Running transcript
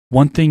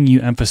one thing you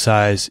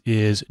emphasize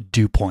is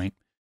dew point.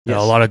 Yes.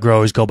 A lot of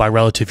growers go by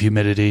relative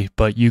humidity,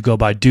 but you go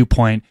by dew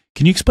point.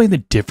 Can you explain the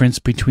difference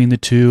between the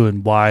two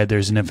and why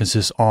there's an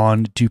emphasis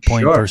on dew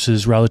point Sure.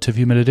 versus relative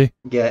humidity?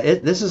 Yeah,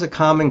 this is a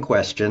common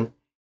question.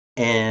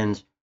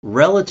 And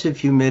relative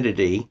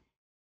humidity,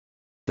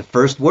 the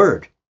first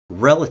word,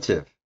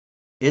 relative,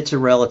 it's a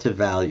relative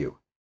value.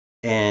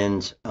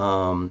 And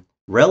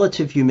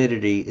relative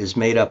humidity is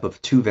made up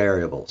of two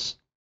variables.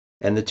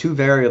 And the two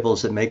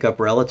variables that make up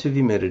relative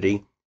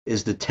humidity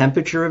is the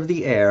temperature of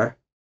the air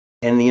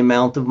and the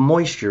amount of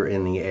moisture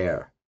in the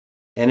air.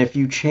 And if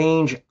you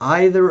change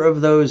either of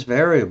those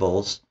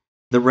variables,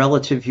 the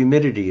relative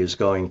humidity is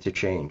going to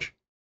change.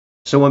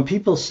 So when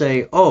people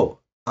say, oh,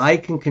 I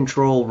can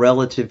control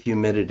relative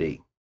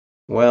humidity,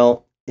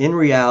 well, in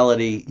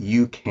reality,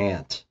 you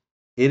can't.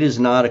 It is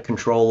not a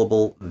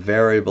controllable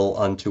variable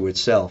unto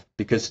itself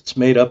because it's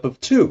made up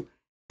of two,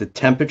 the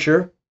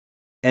temperature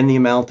and the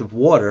amount of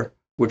water,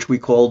 which we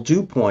call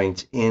dew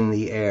point in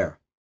the air.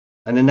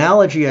 An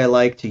analogy I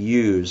like to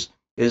use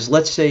is,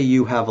 let's say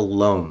you have a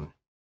loan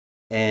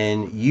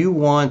and you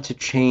want to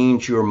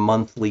change your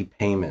monthly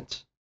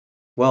payment.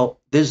 Well,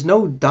 there's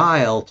no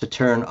dial to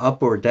turn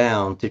up or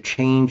down to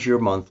change your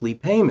monthly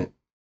payment.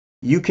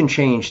 You can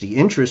change the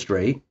interest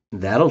rate,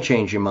 that'll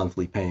change your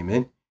monthly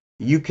payment.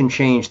 You can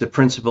change the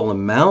principal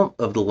amount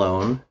of the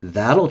loan,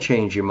 that'll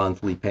change your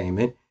monthly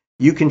payment.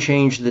 You can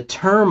change the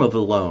term of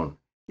the loan,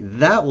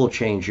 that will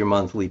change your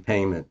monthly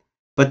payment.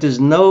 But there's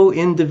no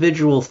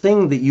individual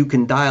thing that you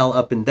can dial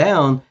up and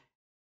down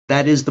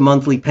that is the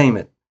monthly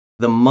payment.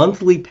 The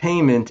monthly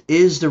payment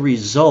is the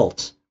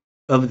result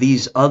of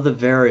these other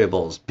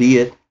variables, be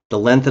it the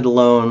length of the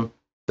loan,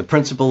 the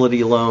principal of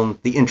the loan,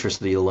 the interest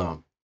of the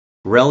loan.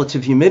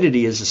 Relative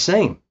humidity is the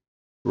same.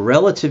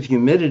 Relative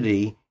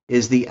humidity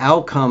is the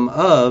outcome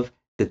of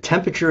the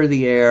temperature of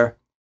the air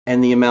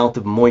and the amount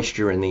of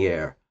moisture in the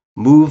air.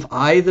 Move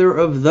either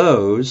of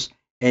those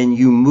and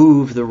you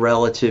move the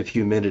relative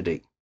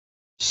humidity.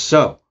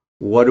 So,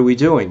 what are we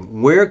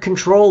doing? We're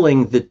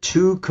controlling the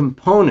two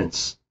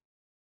components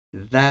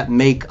that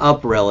make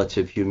up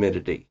relative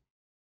humidity.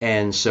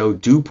 And so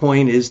dew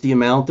point is the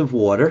amount of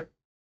water,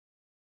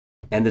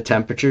 and the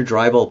temperature,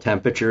 dry bulb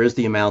temperature, is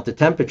the amount of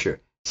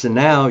temperature. So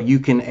now you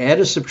can add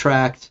or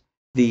subtract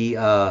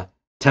the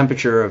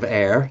temperature of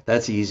air.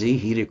 That's easy,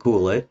 heat it,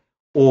 cool it.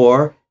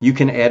 Or you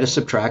can add or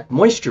subtract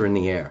moisture in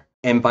the air.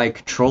 And by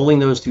controlling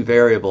those two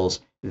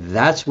variables,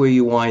 that's where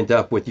you wind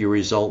up with your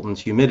resultant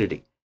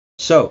humidity.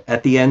 So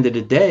at the end of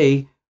the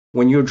day,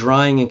 when you're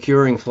drying and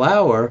curing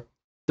flour,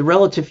 the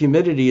relative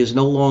humidity is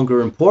no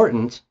longer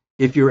important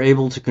if you're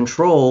able to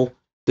control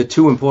the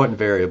two important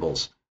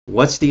variables.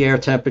 What's the air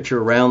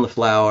temperature around the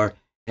flour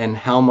and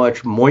how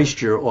much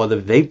moisture or the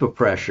vapor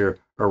pressure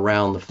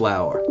around the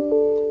flour?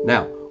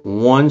 Now,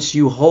 once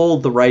you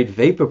hold the right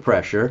vapor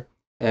pressure,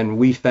 and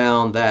we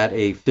found that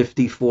a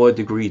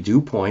 54-degree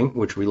dew point,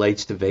 which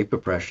relates to vapor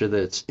pressure,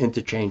 that's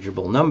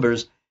interchangeable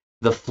numbers,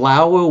 the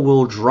flour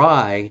will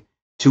dry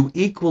to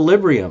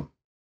equilibrium.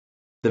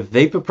 The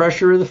vapor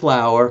pressure of the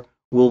flour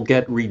will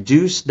get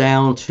reduced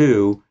down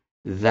to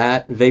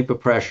that vapor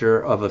pressure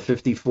of a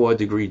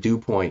 54-degree dew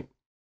point.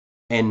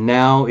 And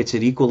now it's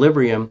at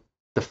equilibrium,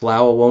 the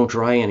flour won't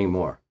dry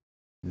anymore.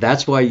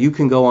 That's why you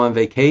can go on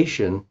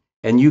vacation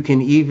and you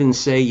can even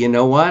say, you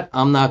know what,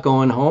 I'm not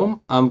going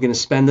home. I'm going to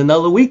spend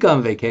another week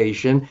on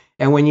vacation.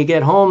 And when you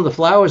get home, the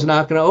flour's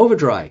not going to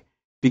overdry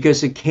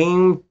because it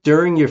came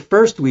during your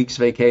first week's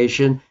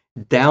vacation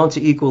down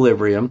to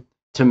equilibrium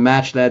to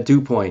match that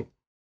dew point.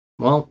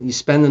 Well, you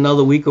spend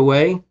another week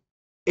away,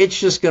 it's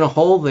just going to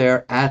hold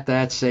there at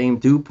that same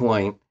dew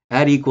point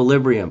at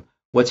equilibrium.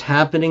 What's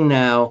happening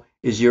now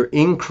is you're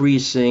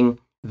increasing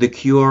the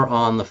cure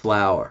on the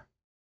flour.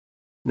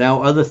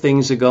 Now, other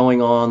things are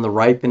going on, the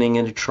ripening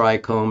into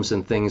trichomes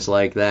and things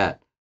like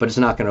that, but it's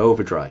not going to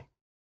overdry.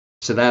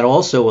 So that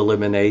also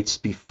eliminates,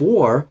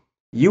 before,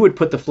 you would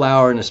put the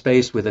flour in a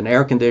space with an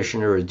air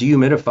conditioner or a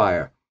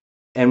dehumidifier.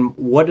 And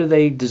what are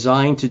they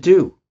designed to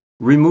do?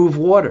 Remove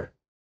water.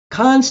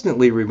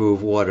 Constantly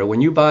remove water.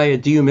 When you buy a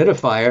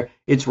dehumidifier,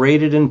 it's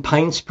rated in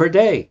pints per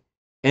day.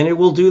 And it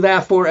will do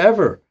that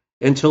forever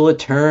until it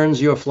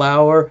turns your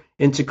flour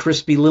into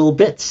crispy little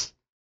bits.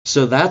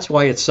 So that's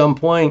why at some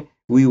point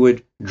we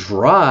would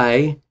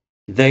dry,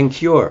 then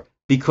cure,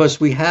 because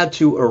we had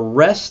to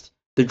arrest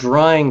the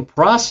drying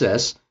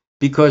process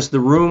because the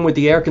room with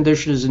the air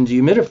conditioners and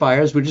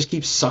dehumidifiers would just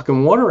keep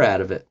sucking water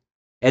out of it,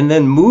 and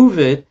then move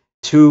it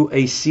to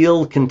a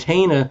sealed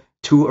container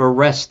to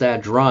arrest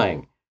that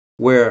drying,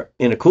 where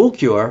in a cool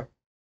cure,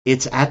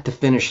 it's at the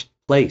finished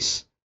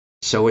place.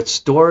 So it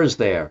stores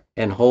there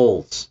and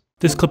holds.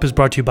 This clip is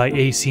brought to you by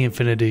AC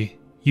Infinity.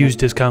 Use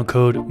discount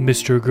code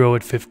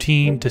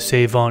MrGrow15 to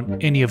save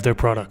on any of their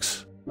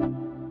products.